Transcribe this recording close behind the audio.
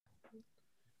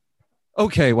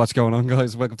Okay, what's going on,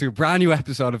 guys? Welcome to a brand new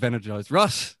episode of Energized.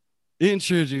 Ross,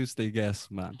 introduce the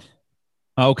guest, man.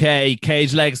 Okay,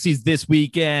 Cage Legacies this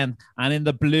weekend. And in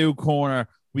the blue corner,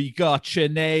 we got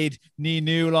Sinead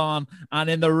Ninulon. And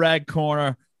in the red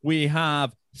corner, we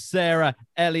have Sarah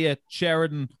Elliott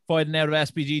Sheridan fighting out of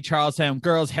SBG Charlestown.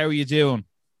 Girls, how are you doing?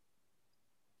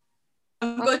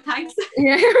 I'm good, thanks.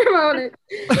 Yeah,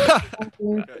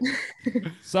 we're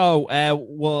So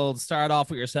we'll start off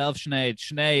with yourself, Sinead.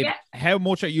 Sinead, Yeah. how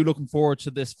much are you looking forward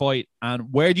to this fight?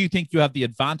 And where do you think you have the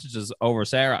advantages over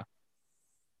Sarah?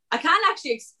 I can't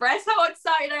actually express how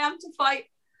excited I am to fight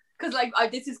because,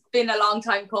 this has been a long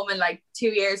time coming, like 2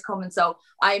 years coming. So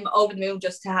I'm over the moon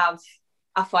just to have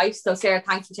a fight. So Sarah,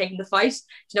 thanks for taking the fight.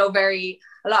 A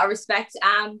lot of respect.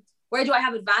 Where do I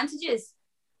have advantages?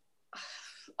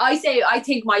 I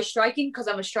think my striking, because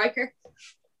I'm a striker,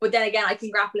 but then again I can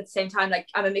grapple at the same time. Like,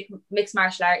 I'm a mixed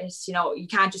martial artist. You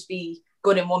can't just be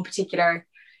good in one particular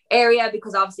area,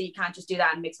 because obviously you can't just do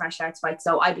that in mixed martial arts fight.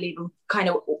 So I believe I'm kind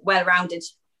of well rounded.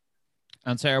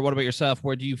 And Sarah, what about yourself?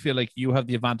 Where do you feel like you have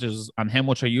the advantages, and how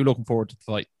much are you looking forward to the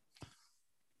fight?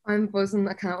 I'm buzzing.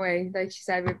 I can't wait. Like she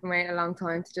said, we've been waiting a long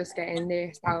time to just get in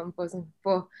there. So I'm buzzing.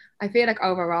 But I feel like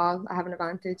overall I have an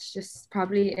advantage, just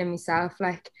probably in myself.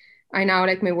 Like, I know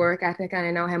like my work ethic and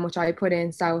I know how much I put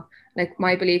in. So like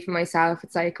my belief in myself,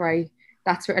 it's like, right,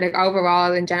 that's where, like,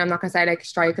 overall in general, I'm not gonna say like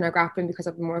striking or grappling because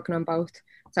I've been working on both.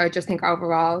 So I just think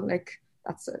overall, like,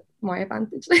 that's my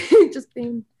advantage. Just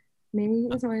being me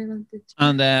is my advantage.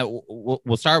 And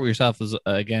we'll start with yourself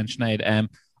again, Sinead.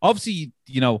 Obviously,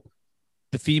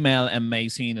 the female MMA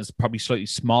scene is probably slightly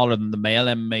smaller than the male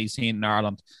MMA scene in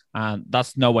Ireland, and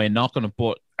that's no way knocking it.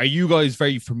 But are you guys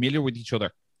very familiar with each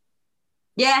other?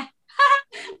 Yeah.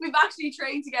 We've actually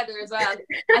trained together as well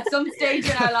at some stage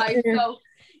in our life. So,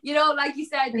 like you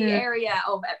said, the area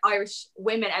of Irish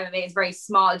women MMA is very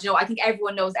small. I think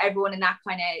everyone knows everyone in that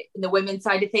kind of, in the women's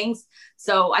side of things.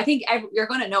 So I think you're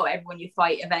going to know everyone you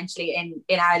fight eventually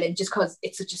in Ireland, just because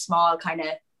it's such a small kind of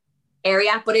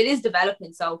area, but it is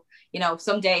developing. So,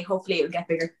 someday, hopefully it will get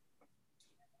bigger.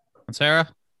 And Sarah?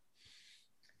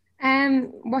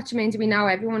 What do you mean? Do we know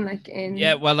everyone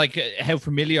Yeah, well, how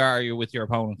familiar are you with your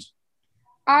opponent?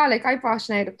 Like, I brought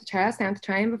Sinead up to Charlestown to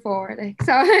train before,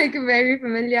 so very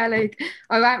familiar. Like,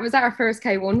 was at our first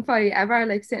K1 fight ever,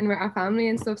 like sitting with our family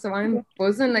and stuff. So I'm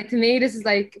buzzing. Like, to me, this is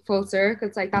like full circle.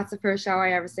 It's like, that's the first show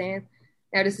I ever seen.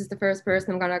 Now this is the first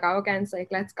person I'm gonna go against. Like,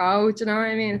 let's go. Do you know what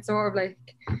I mean? It's sort of like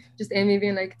just in me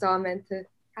being like, it's all meant to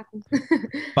happen.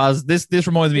 Baz, this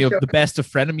reminds me of the best of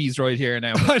frenemies right here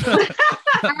now.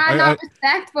 Not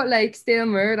respect, but like still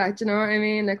murder. Do you know what I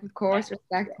mean? Like, of course,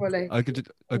 respect, but like I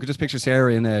could just picture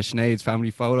Sarah in Sinead's family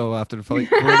photo after the fight.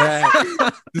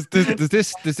 But, does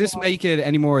this make it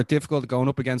any more difficult going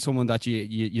up against someone that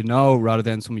you know rather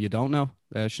than someone you don't know?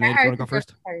 Sinead, do you want to go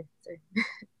first? Sorry.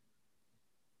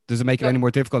 Does it make it any more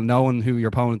difficult knowing who your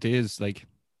opponent is? Like,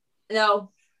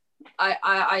 no,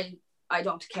 I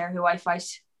don't care who I fight.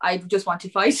 I just want to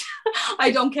fight. I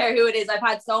don't care who it is. I've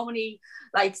had so many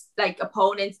like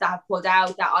opponents that have pulled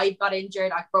out, that I've got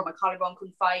injured. I broke my collarbone,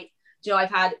 couldn't fight.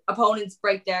 I've had opponents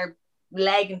break their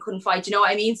leg and couldn't fight. You know what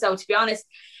I mean? So to be honest,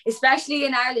 especially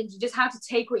in Ireland, you just have to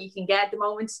take what you can get at the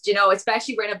moment.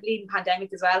 Especially we're in a bleeding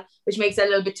pandemic as well, which makes it a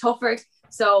little bit tougher.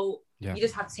 So You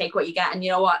just have to take what you get. And you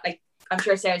know what? Like, I'm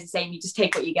sure Sarah's the same. You just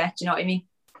take what you get. Do you know what I mean?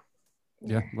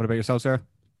 Yeah. What about yourself, Sarah?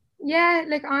 Yeah,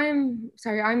 like, I'm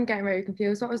sorry, I'm getting very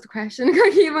confused. What was the question? Do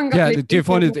you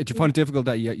find it difficult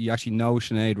that you actually know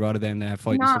Sinead rather than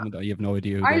fighting someone that you have no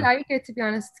idea who I like it, to be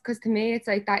honest, because to me it's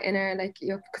like that inner, like,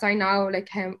 because I know like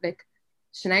how like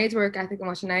Sinead's work ethic and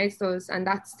what Sinead does, and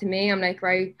that's, to me, I'm like,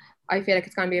 right, I feel like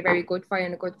it's going to be a very good fight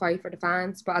and a good fight for the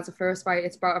fans. But as a first fight,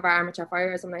 it's both of our amateur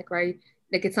fighters. I'm like, right,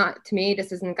 like, it's not, to me,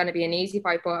 this isn't going to be an easy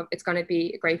fight, but it's going to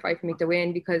be a great fight for me to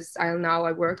win, because I'll know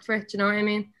I worked for it. Do you know what I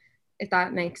mean? If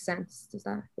that makes sense. Does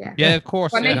that? Yeah. Yeah, of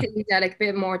course. What makes it easier, like a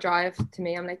bit more drive to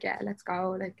me. I'm like, yeah, let's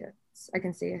go. Like, I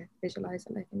can see it, visualize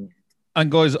it. Like,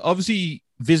 and guys, obviously,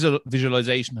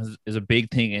 visualization is a big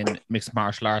thing in mixed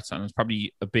martial arts, and it's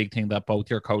probably a big thing that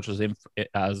both your coaches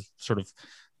has sort of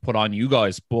put on you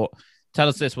guys. But tell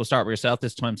us this. We'll start with yourself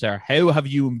this time, Sarah. How have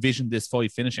you envisioned this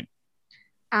fight finishing?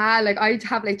 Like, I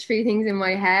have like three things in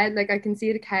my head. Like, I can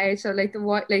see the cage, so like the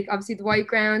white, like obviously the white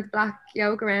ground, black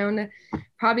yoke around it,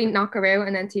 probably knock her out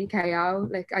and then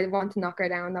TKO. Like, I want to knock her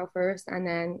down though first, and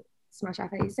then smash her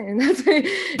face in. That's in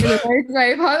the right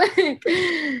way, but like,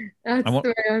 that's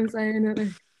the way I'm saying it.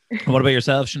 And what about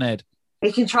yourself, Sinead?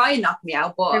 You can try and knock me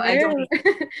out, but I don't.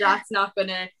 That's not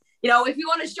gonna you know, if you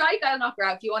want to strike, I'll knock her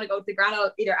out. If you want to go to the ground,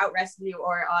 I'll either out wrestle you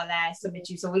or I'll submit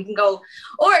you, so we can go.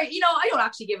 Or, you know, I don't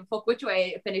actually give a fuck which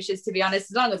way it finishes, to be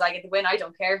honest. As long as I get the win, I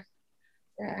don't care.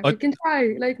 Yeah, you can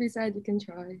try. Like we said, you can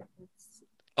try.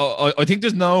 I think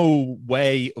there's no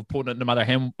way of putting it, no matter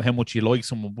how much you like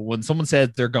someone, but when someone says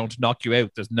they're going to knock you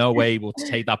out, there's no way to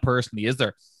take that personally, is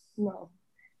there? No.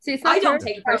 See, it's not I don't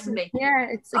take it personally. Yeah,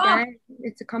 it's a game.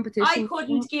 It's a competition. I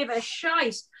couldn't give a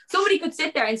shite. Somebody could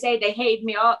sit there and say they hate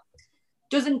me.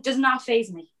 Does not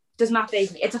faze me. Does not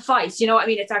faze me. It's a fight. You know what I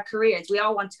mean? It's our careers. We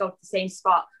all want to go to the same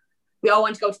spot. We all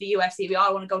want to go to the UFC. We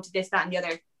all want to go to this, that, and the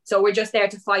other. So we're just there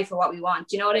to fight for what we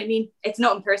want. You know what I mean? It's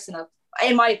nothing personal,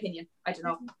 in my opinion. I don't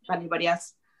know about anybody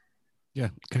else. Yeah.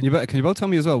 Can you both tell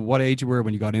me as well what age you were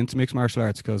when you got into mixed martial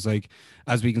arts? Because like,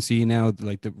 as we can see now,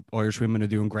 like the Irish women are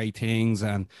doing great things,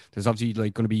 and there's obviously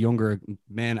like going to be younger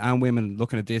men and women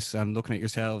looking at this and looking at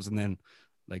yourselves, and then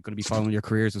like going to be following your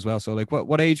careers as well. So like,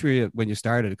 what age were you when you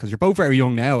started? Because you're both very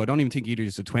young now. I don't even think either of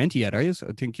you are 20 yet, are you? So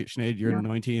I think Sinead, you're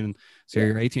 19 and Sarah,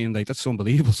 you're 18. Like, that's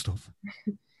unbelievable stuff.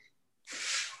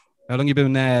 How long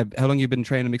you been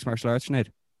training mixed martial arts, Sinead?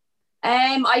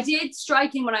 I did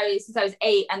striking since I was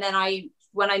 8, and then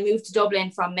when I moved to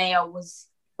Dublin from Mayo was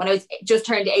when I was just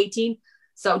turned 18.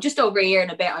 So just over a year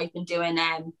and a bit, I've been doing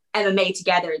MMA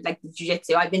together, like the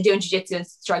jiu-jitsu. I've been doing jiu-jitsu and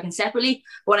striking separately.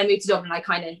 But when I moved to Dublin, I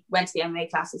kind of went to the MMA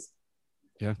classes.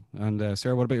 Yeah. And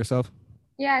Sarah, what about yourself?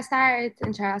 Yeah, I started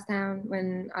in Charlestown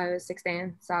when I was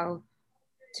 16. So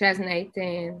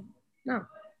 2018. No.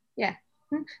 Yeah.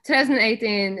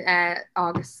 2018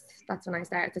 August. That's when I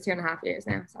started. It's 2.5 years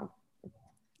now.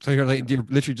 So you're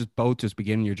literally just both just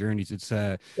beginning your journeys. It's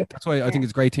that's why I think it's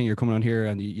a great thing you're coming on here,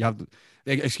 and you have,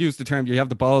 excuse the term, you have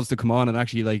the balls to come on and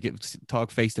actually like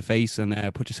talk face to face and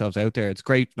put yourselves out there. It's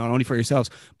great not only for yourselves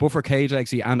but for Cage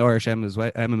Legacy and Irish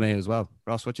MMA as well.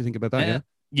 Ross, what do you think about that?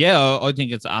 Yeah, I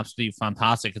think it's absolutely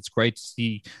fantastic. It's great to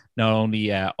see not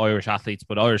only Irish athletes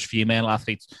but Irish female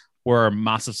athletes. We're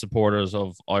massive supporters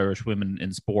of Irish women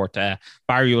in sport.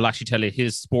 Barry will actually tell you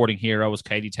his sporting hero was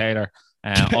Katie Taylor.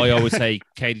 I always say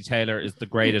Katie Taylor is the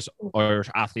greatest Irish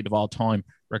athlete of all time,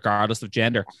 regardless of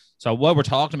gender. So while we're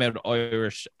talking about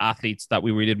Irish athletes that we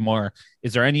really admire,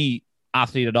 is there any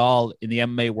athlete at all in the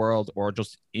MMA world or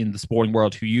just in the sporting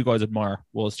world who you guys admire?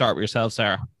 We'll start with yourself,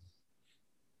 Sarah.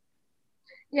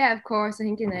 Yeah, of course. I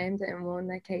think you named it in one,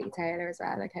 like Katie Taylor as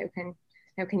well. Like,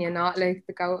 how can you not, like,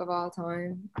 the GOAT of all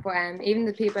time? But even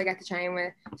the people I get to train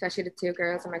with, especially the 2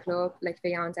 girls in my club, like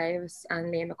Fionn Davis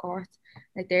and Liam McCourt,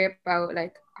 like they're about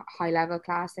like high level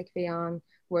class. Like Fionn,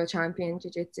 world champion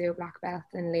jiu-jitsu, black belt,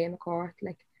 and Liam McCourt,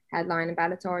 like headline in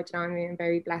Bellator. You know what I mean? I'm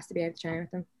very blessed to be able to train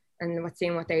with them, and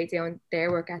seeing what they do and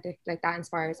their work ethic, like that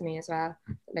inspires me as well.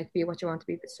 Like, be what you want to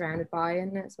be surrounded by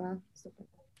in it as well.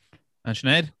 And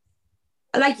Sinead?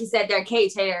 Like you said there, Kate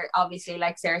Taylor, obviously,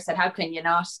 like Sarah said, how can you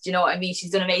not? Do you know what I mean?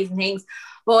 She's done amazing things.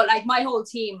 But like my whole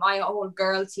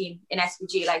girl team in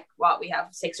SPG, like we have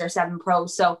 6 or 7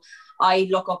 pros. So I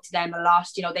look up to them a lot.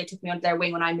 You know, they took me under their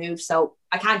wing when I moved. So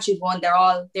I can't choose one. They're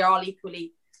all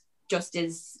equally just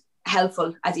as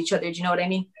helpful as each other. Do you know what I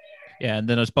mean? Yeah, and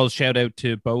then I suppose shout out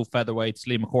to both featherweights,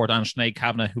 Liam McCourt and Sinead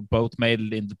Kavanagh, who both made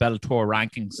it in the Bellator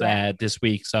rankings this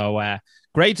week. So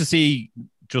great to see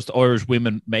just Irish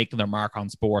women making their mark on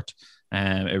sport.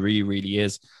 It really, really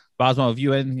is. Basmo, have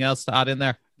you anything else to add in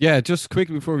there? Yeah, just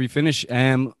quickly before we finish,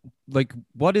 like,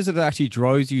 what is it that actually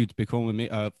drives you to become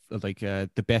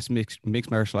the best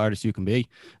mixed martial artist you can be?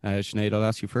 Sinead, I'll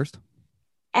ask you first.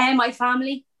 My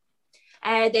family.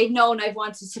 They've known I've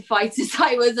wanted to fight since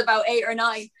I was about 8 or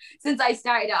 9. Since I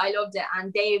started it, I loved it,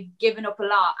 and they've given up a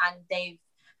lot, and they've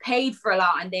paid for a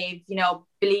lot, and they've, you know,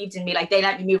 believed in me. Like, they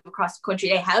let me move across the country.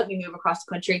 They helped me move across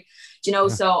the country, you know.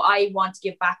 Yeah. So I want to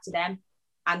give back to them,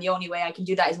 and the only way I can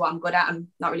do that is what I'm good at. I'm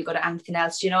not really good at anything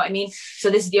else, do you know what I mean?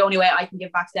 So this is the only way I can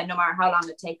give back to them, no matter how long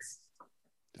it takes.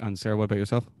 And Sarah, what about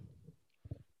yourself?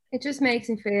 It just makes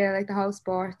me feel like the whole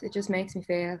sport. It just makes me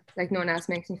feel like no one else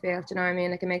makes me feel. Do you know what I mean?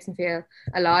 Like, it makes me feel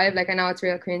alive. Like, I know it's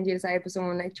real cringy to say for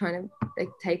someone like trying to like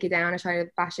take you down or try to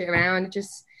bash it around. It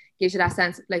just gives you that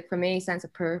sense, like, for me, sense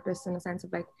of purpose and a sense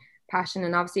of like passion.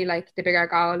 And obviously, like, the bigger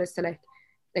goal is to like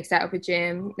set up a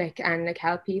gym, like, and like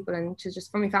help people, and to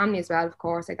just for my family as well, of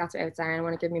course. Like, that's what I was saying. I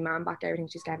want to give my mum back everything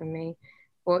she's given me.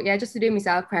 But yeah, just to do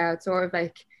myself proud, sort of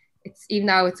like, it's, even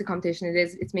though it's a competition,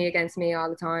 it's me against me all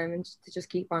the time, and to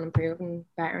just keep on improving,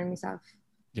 bettering myself.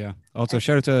 Yeah. Also,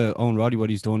 shout out to Owen Roddy, what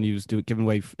he's done. He was giving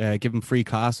away, giving free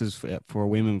classes for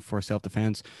women for self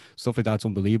defense, stuff like that's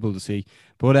unbelievable to see.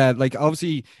 But like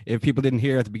obviously, if people didn't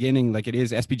hear at the beginning, like it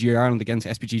is SPG Ireland against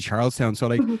SPG Charlestown. So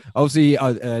like obviously,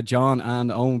 John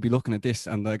and Owen will be looking at this,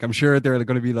 and like I'm sure they're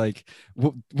going to be like,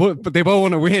 what? But they both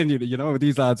want to win. You know,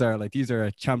 these lads are like, these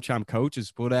are champ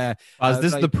coaches. But as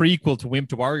this like, is the prequel to Wimp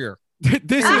to Warrior.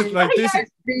 This is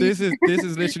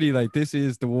literally like this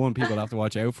is the one people have to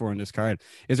watch out for in this card.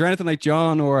 Is there anything like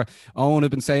John or Owen have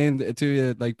been saying to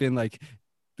you, like been like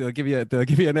they'll give you a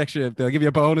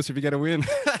bonus if you get a win?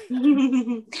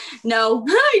 No,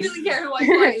 he doesn't care who I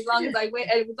fight as long as I win.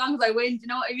 As long as I win, do you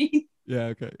know what I mean?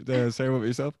 Yeah, okay. Say what about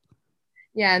yourself?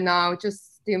 Yeah, no,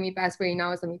 just do my best where he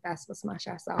knows I'm my best for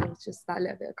Smasher. So it's just that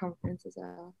little bit of confidence as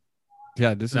well.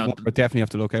 Yeah, this is one we definitely have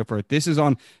to look out for. This is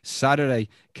on Saturday,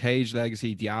 Cage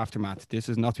Legacy, the aftermath. This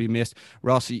is not to be missed.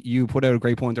 Ross, you put out a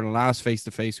great point on the last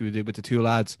face-to-face we did with the two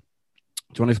lads. Do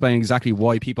you want to explain exactly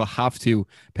why people have to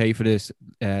pay for this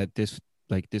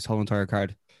whole entire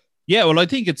card? Yeah, well, I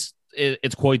think it's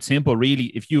quite simple, really.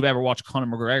 If you've ever watched Conor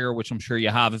McGregor, which I'm sure you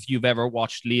have, if you've ever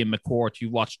watched Liam McCourt,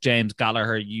 you've watched James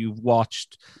Gallagher, you've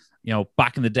watched,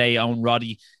 back in the day, Owen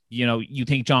Roddy, you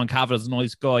think John Cavill's a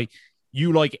nice guy.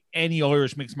 You like any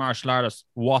Irish mixed martial artist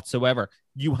whatsoever,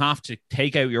 you have to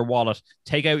take out your wallet,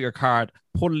 take out your card,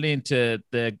 put it into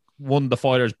one of the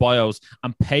fighters' bios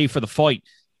and pay for the fight.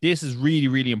 This is really,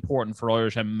 really important for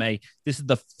Irish MMA. This is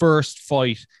the first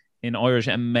fight in Irish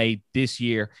MMA this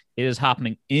year. It is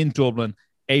happening in Dublin,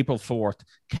 April 4th.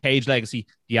 Cage Legacy,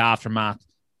 the aftermath.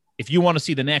 If you want to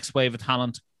see the next wave of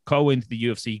talent, go into the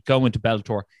UFC, go into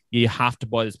Bellator. You have to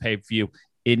buy this pay-per-view.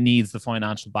 It needs the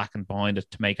financial backing behind it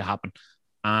to make it happen.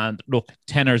 And look,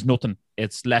 tenner is nothing.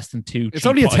 It's less than 2. It's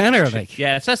only a tenner, like.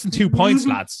 Yeah, it's less than 2 points,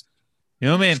 lads. You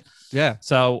know what I mean? Yeah.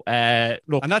 So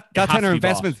look, and that tenner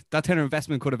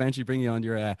investment could eventually bring you on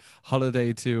your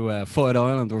holiday to Foot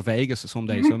Island or Vegas or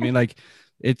someday. So I mean, like,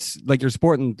 it's like you're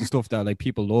supporting the stuff that like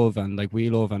people love and like we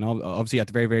love, and obviously at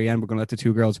the very, very end we're going to let the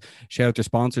two girls shout out their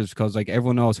sponsors, because like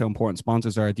everyone knows how important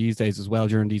sponsors are these days as well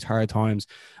during these hard times,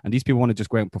 and these people want to just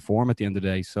go out and perform at the end of the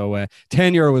day. So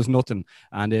 €10 is nothing,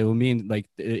 and it will mean like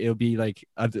it'll be like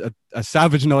a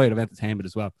savage night of entertainment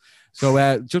as well.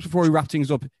 So just before we wrap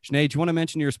things up, Sinead, do you want to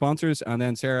mention your sponsors, and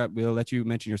then Sarah, we'll let you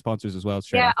mention your sponsors as well.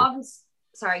 Yeah,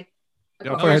 sorry.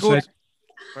 Go ahead.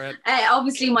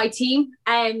 Obviously my team,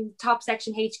 Top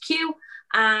Section HQ,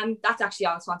 that's actually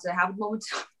all the sponsors I have at the moment.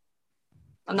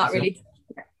 I'm not really.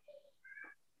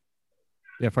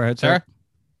 Yeah, for ahead, Sarah.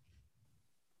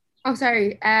 Oh,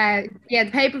 sorry. Yeah,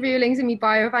 the pay-per-view links in my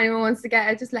bio if anyone wants to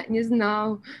get it, just letting you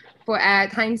know.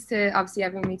 But thanks to obviously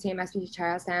everyone in my team, SPG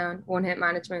Charlestown, One Hit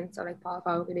Management, so like Paul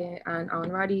Fogarty and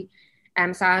Owen Roddy,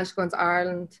 Massage Guns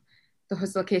Ireland, The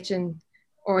Hustle Kitchen,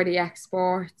 RDX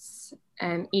Sports,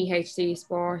 EHC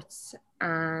Sports,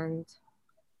 and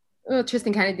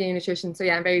Tristan Kennedy Nutrition. So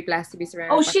yeah, I'm very blessed to be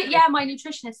surrounded. Oh shit, yeah, my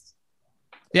nutritionist.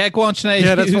 Yeah, go on, Sinead.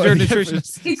 Yeah, that's who's your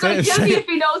nutritionist? He's going to kill me if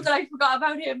he knows that I forgot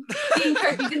about him. He's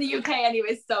in the UK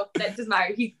anyways, so that doesn't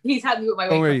matter. He's helped me with my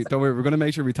weight. Don't worry. We're going to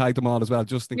make sure we tag them all as well,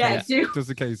 just in case. Just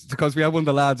in case, because we had one of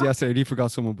the lads yesterday and he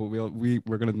forgot someone, but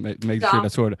we're going to make sure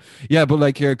that's sorted. Yeah, but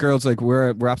like here, girls, like we're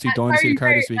absolutely dying to see the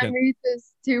card this weekend.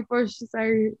 Reese's two push,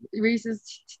 sorry,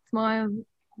 Reese's smile.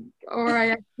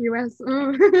 RIXUS.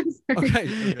 Okay.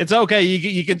 It's okay.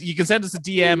 You can send us a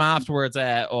DM afterwards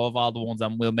of all the ones,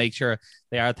 and we'll make sure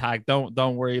they are tagged. Don't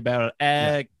worry about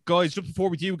it. Guys, just before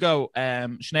we do go,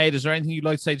 Sinead, is there anything you'd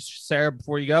like to say to Sarah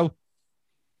before you go?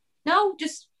 No,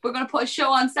 just we're gonna put a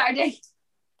show on Saturday.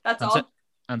 That's all.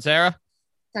 And Sarah?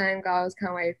 Time goes,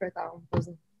 can't wait for it though.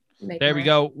 There we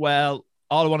go. Well,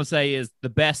 all I want to say is the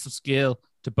best of skill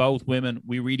to both women.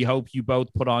 We really hope you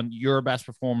both put on your best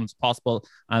performance possible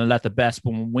and let the best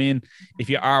woman win.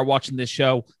 If you are watching this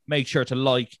show, make sure to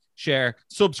like, share,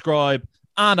 subscribe,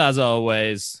 and as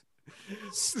always,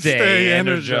 stay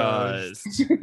energized.